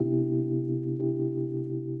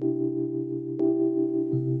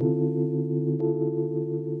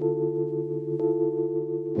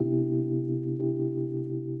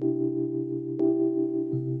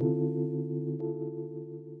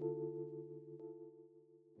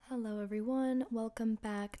Hello, everyone. Welcome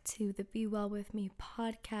back to the Be Well With Me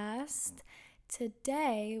podcast.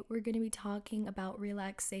 Today, we're going to be talking about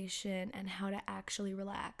relaxation and how to actually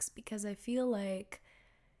relax because I feel like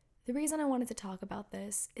the reason I wanted to talk about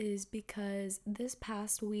this is because this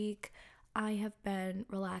past week I have been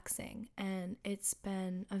relaxing and it's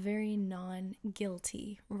been a very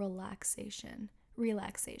non-guilty relaxation.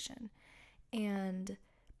 And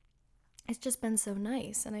it's just been so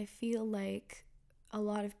nice, and I feel like a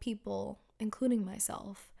lot of people, including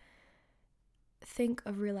myself, think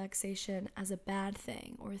of relaxation as a bad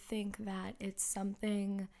thing or think that it's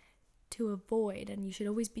something to avoid and you should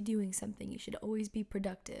always be doing something, you should always be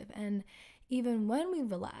productive. And even when we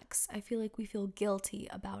relax, I feel like we feel guilty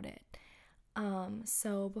about it.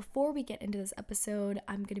 So before we get into this episode,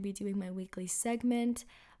 I'm going to be doing my weekly segment,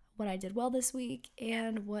 what I did well this week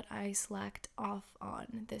and what I slacked off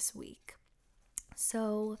on this week.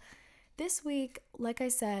 So this week, like I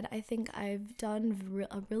said, I think I've done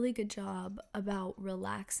a really good job about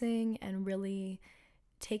relaxing and really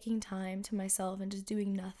taking time to myself and just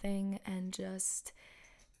doing nothing and just,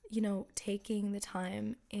 taking the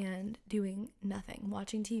time and doing nothing,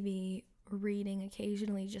 watching TV, reading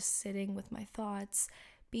occasionally, just sitting with my thoughts,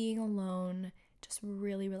 being alone, just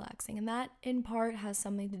really relaxing. And that in part has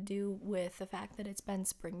something to do with the fact that it's been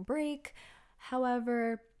spring break.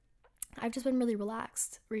 However, I've just been really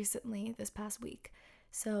relaxed recently this past week.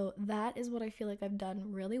 So that is what I feel like I've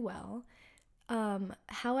done really well.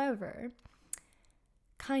 However,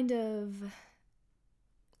 kind of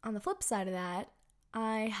on the flip side of that,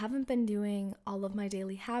 I haven't been doing all of my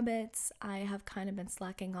daily habits. I have kind of been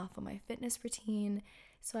slacking off on my fitness routine.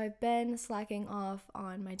 So I've been slacking off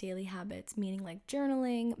on my daily habits, meaning like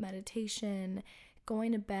journaling, meditation,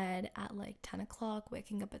 going to bed at like 10 o'clock,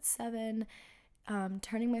 waking up at 7,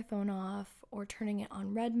 turning my phone off or turning it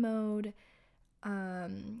on red mode,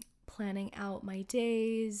 planning out my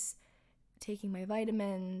days, taking my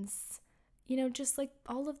vitamins, just like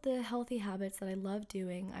all of the healthy habits that I love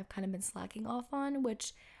doing, I've kind of been slacking off on,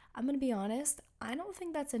 which I'm going to be honest, I don't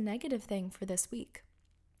think that's a negative thing for this week.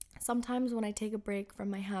 Sometimes when I take a break from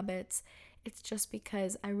my habits, it's just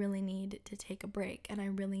because I really need to take a break and I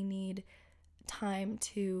really need time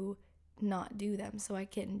to not do them so I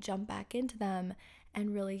can jump back into them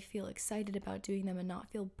and really feel excited about doing them and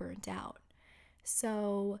not feel burnt out.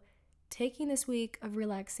 So taking this week of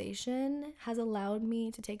relaxation has allowed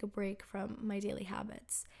me to take a break from my daily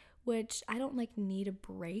habits, which I don't need a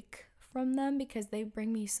break from them because they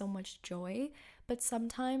bring me so much joy, but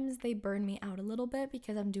sometimes they burn me out a little bit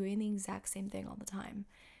because I'm doing the exact same thing all the time.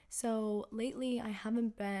 So lately I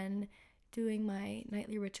haven't been doing my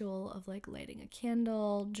nightly ritual of lighting a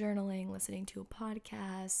candle, journaling, listening to a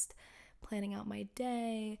podcast, planning out my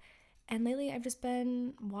day. And lately I've just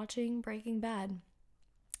been watching Breaking Bad.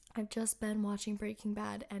 and it's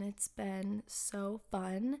been so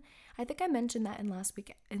fun. I think I mentioned that in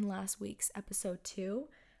last week's episode too,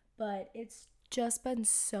 but it's just been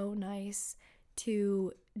so nice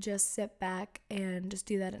to just sit back and just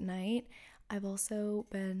do that at night. I've also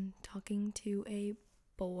been talking to a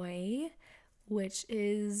boy, which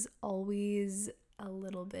is always a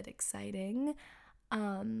little bit exciting.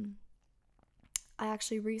 I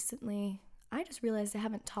just realized I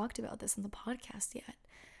haven't talked about this in the podcast yet.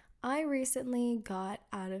 I recently got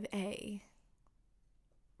out of a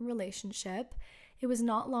relationship. It was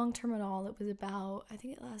not long-term at all. It was about, I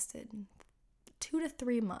think it lasted 2 to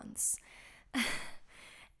 3 months.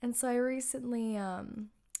 And so I recently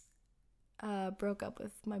broke up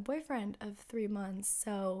with my boyfriend of 3 months.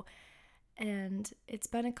 And it's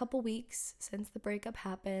been a couple weeks since the breakup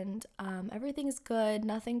happened. Everything's good.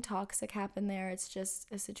 Nothing toxic happened there. It's just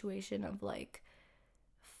a situation of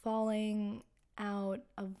falling out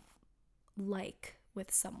of with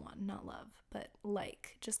someone, not love, but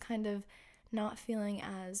just kind of not feeling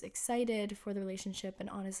as excited for the relationship and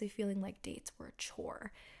honestly feeling like dates were a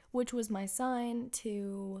chore, which was my sign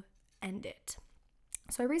to end it.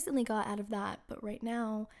 So I recently got out of that, but right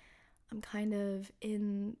now I'm kind of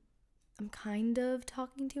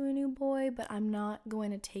talking to a new boy, but I'm not going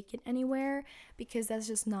to take it anywhere because that's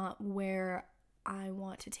just not where I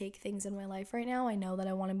want to take things in my life right now. I know that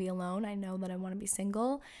I want to be alone. I know that I want to be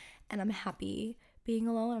single, and I'm happy being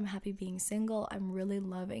alone. I'm happy being single. I'm really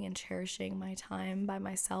loving and cherishing my time by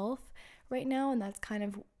myself right now, and that's kind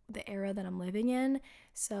of the era that I'm living in.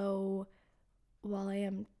 So while I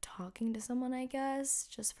am talking to someone, I guess,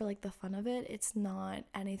 just for the fun of it, it's not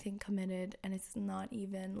anything committed, and it's not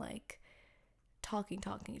even talking.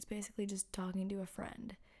 It's basically just talking to a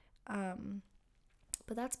friend.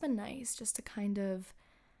 But that's been nice just to kind of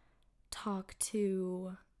talk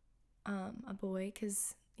to a boy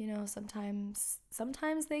because,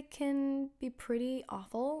 Sometimes they can be pretty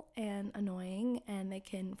awful and annoying, and they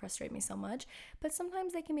can frustrate me so much, but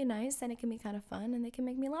sometimes they can be nice and it can be kind of fun and they can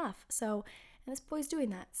make me laugh. So, and this boy's doing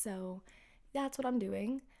that. So that's what I'm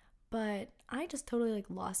doing. But I just totally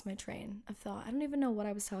lost my train of thought. I don't even know what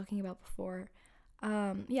I was talking about before.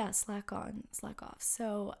 Yeah, slack on, slack off.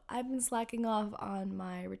 So I've been slacking off on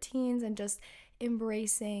my routines and just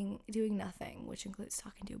embracing doing nothing, which includes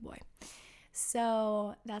talking to a boy.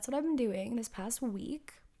 So that's what I've been doing this past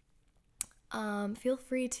week. Feel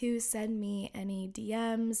free to send me any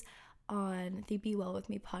DMs on the Be Well With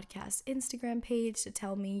Me podcast Instagram page to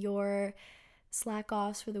tell me your slack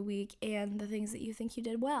offs for the week and the things that you think you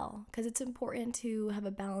did well, because it's important to have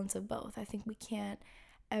a balance of both. I think we can't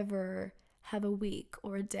ever have a week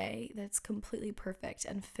or a day that's completely perfect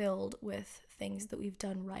and filled with things that we've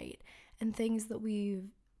done right and things that we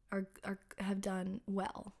have done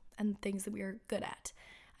well and things that we are good at.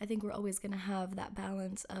 I think we're always going to have that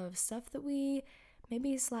balance of stuff that we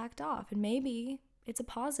maybe slacked off, and maybe it's a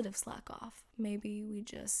positive slack off. Maybe we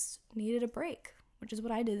just needed a break, which is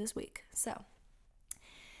what I did this week. So,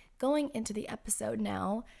 going into the episode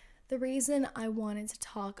now, the reason I wanted to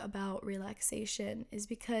talk about relaxation is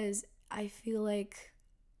because I feel like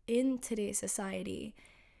in today's society,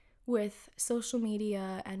 with social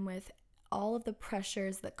media and with all of the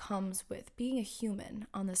pressures that comes with being a human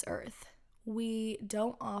on this earth, we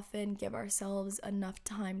don't often give ourselves enough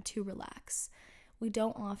time to relax. We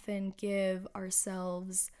don't often give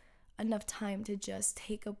ourselves enough time to just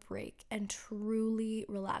take a break and truly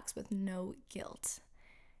relax with no guilt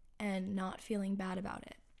and not feeling bad about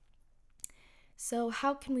it. So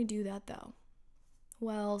how can we do that though?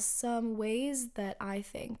 Well, some ways that I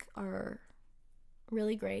think are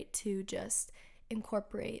really great to just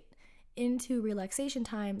incorporate into relaxation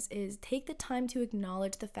times is take the time to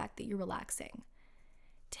acknowledge the fact that you're relaxing.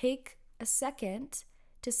 Take a second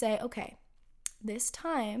to say, okay, this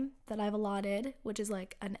time that I've allotted, which is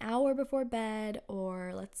an hour before bed,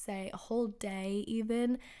 or let's say a whole day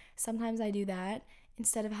even, sometimes I do that,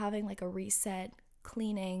 instead of having a reset,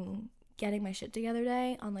 cleaning, getting my shit together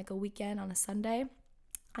day on a weekend on a Sunday,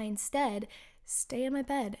 I instead stay in my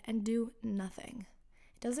bed and do nothing.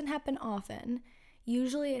 It doesn't happen often.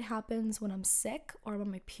 Usually it happens when I'm sick or I'm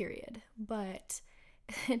on my period, but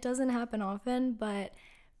it doesn't happen often. But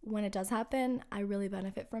when it does happen, I really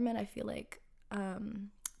benefit from it. I feel like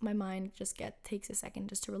my mind just takes a second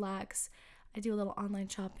just to relax. I do a little online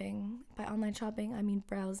shopping. By online shopping, I mean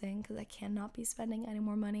browsing, because I cannot be spending any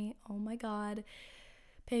more money. Oh my God.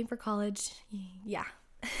 Paying for college. Yeah.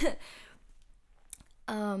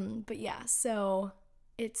 But yeah, so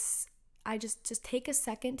I just take a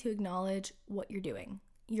second to acknowledge what you're doing.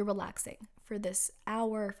 You're relaxing for this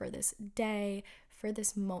hour, for this day, for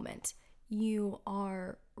this moment. You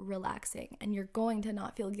are relaxing, and you're going to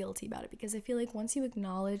not feel guilty about it, because I feel like once you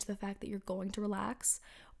acknowledge the fact that you're going to relax,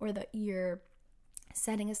 or that you're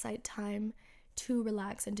setting aside time to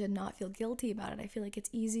relax and to not feel guilty about it, I feel like it's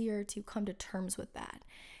easier to come to terms with that.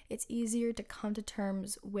 It's easier to come to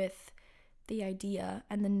terms with the idea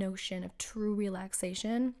and the notion of true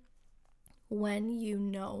relaxation when you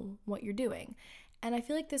know what you're doing. And I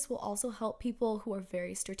feel like this will also help people who are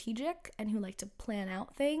very strategic and who like to plan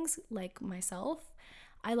out things, like myself.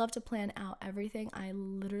 I love to plan out everything. I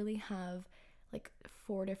literally have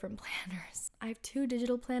 4 different planners. I have 2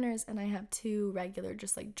 digital planners and I have 2 regular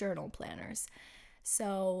just journal planners.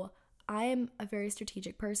 So I'm a very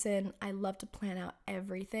strategic person. I love to plan out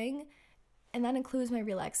everything, and that includes my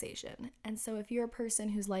relaxation. And so if you're a person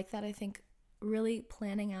who's like that, I think really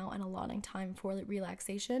planning out and allotting time for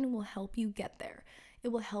relaxation will help you get there. It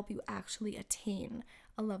will help you actually attain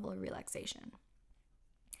a level of relaxation.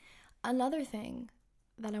 Another thing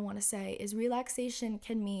that I want to say is relaxation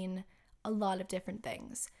can mean a lot of different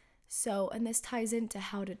things. So, and this ties into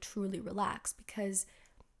how to truly relax, because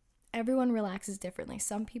everyone relaxes differently.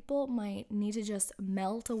 Some people might need to just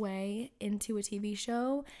melt away into a TV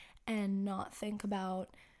show and not think about,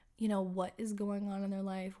 what is going on in their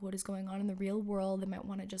life, what is going on in the real world. They might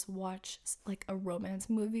want to just watch a romance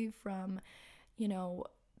movie from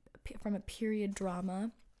a period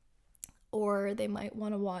drama, or they might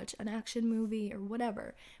want to watch an action movie or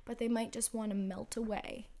whatever, but they might just want to melt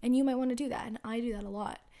away. And you might want to do that, and I do that a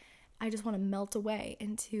lot. I just want to melt away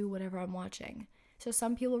into whatever I'm watching. So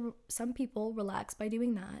some people relax by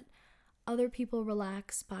doing that. Other people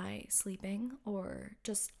relax by sleeping, or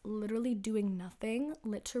just literally doing nothing,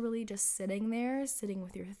 literally just sitting there, sitting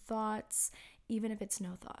with your thoughts, even if it's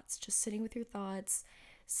no thoughts, just sitting with your thoughts,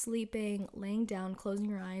 sleeping, laying down, closing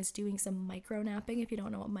your eyes, doing some micro napping. If you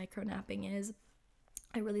don't know what micro napping is,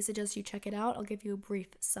 I really suggest you check it out. I'll give you a brief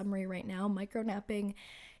summary right now. Micronapping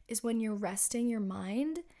is when you're resting your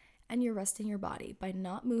mind and you're resting your body by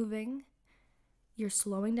not moving. You're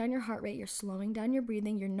slowing down your heart rate, you're slowing down your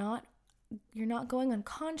breathing, you're not going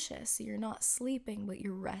unconscious, you're not sleeping, but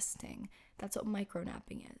you're resting. That's what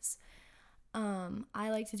micronapping is. I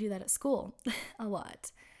like to do that at school a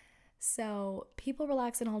lot. So people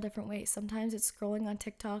relax in all different ways. Sometimes it's scrolling on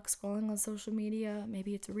TikTok, scrolling on social media,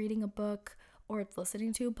 maybe it's reading a book, or it's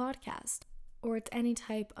listening to a podcast, or it's any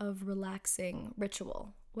type of relaxing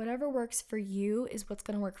ritual. Whatever works for you is what's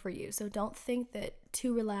going to work for you. So don't think that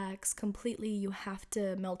to relax completely you have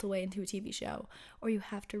to melt away into a TV show, or you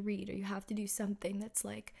have to read, or you have to do something that's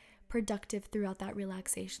like productive throughout that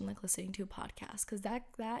relaxation, like listening to a podcast, because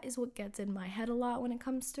that is what gets in my head a lot when it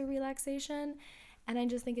comes to relaxation. And I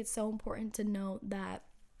just think it's so important to note that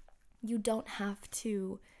you don't have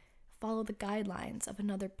to follow the guidelines of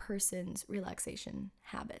another person's relaxation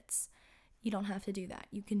habits. You don't have to do that.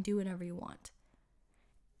 You can do whatever you want.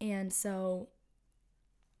 And so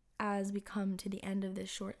as we come to the end of this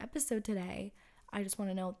short episode today, I just want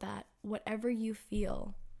to note that whatever you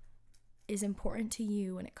feel is important to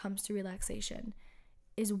you when it comes to relaxation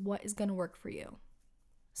is what is going to work for you.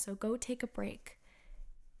 So go take a break.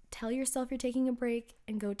 Tell yourself you're taking a break,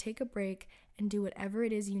 and go take a break and do whatever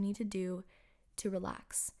it is you need to do to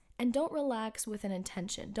relax. And don't relax with an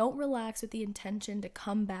intention. Don't relax with the intention to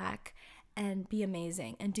come back and be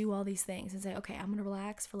amazing and do all these things and say, okay, I'm going to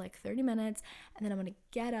relax for like 30 minutes and then I'm going to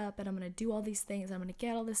get up and I'm going to do all these things. I'm going to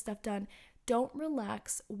get all this stuff done. Don't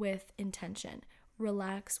relax with intention.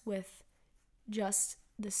 Relax with just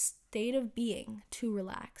the state of being to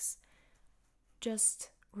relax. Just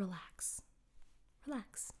relax.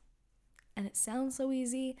 Relax. And it sounds so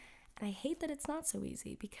easy, and I hate that it's not so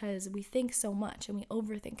easy because we think so much and we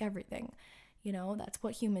overthink everything. That's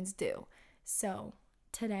what humans do. So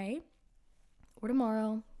today or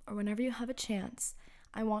tomorrow or whenever you have a chance,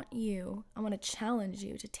 I want to challenge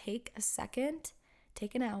you to take a second,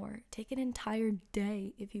 take an hour, take an entire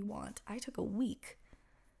day if you want. I took a week.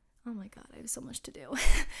 Oh my God, I have so much to do.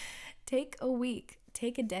 Take a week,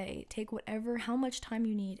 take a day, take how much time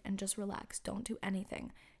you need, and just relax. Don't do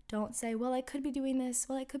anything. Don't say, well, I could be doing this.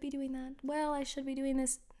 Well, I could be doing that. Well, I should be doing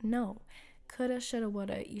this. No. Coulda, shoulda,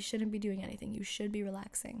 woulda. You shouldn't be doing anything. You should be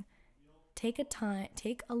relaxing. Take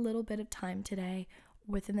a little bit of time today,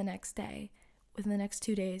 within the next day, within the next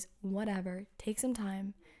 2 days, whatever. Take some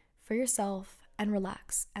time for yourself and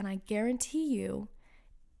relax. And I guarantee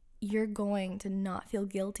you're going to not feel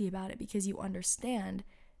guilty about it because you understand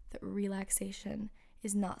that relaxation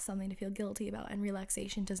is not something to feel guilty about, and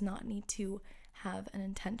relaxation does not need to have an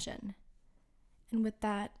intention. And with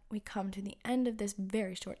that, we come to the end of this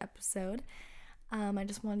very short episode. I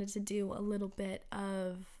just wanted to do a little bit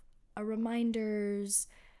of a reminders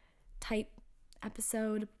type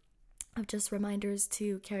episode of just reminders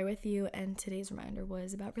to carry with you, and today's reminder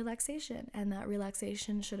was about relaxation, and that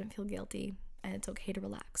relaxation shouldn't feel guilty, and it's okay to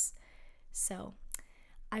relax. So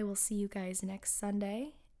I will see you guys next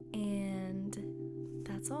Sunday, and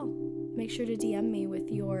that's all. Make sure to DM me with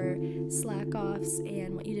your slack offs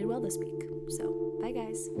and what you did well this week. So bye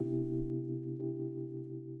guys.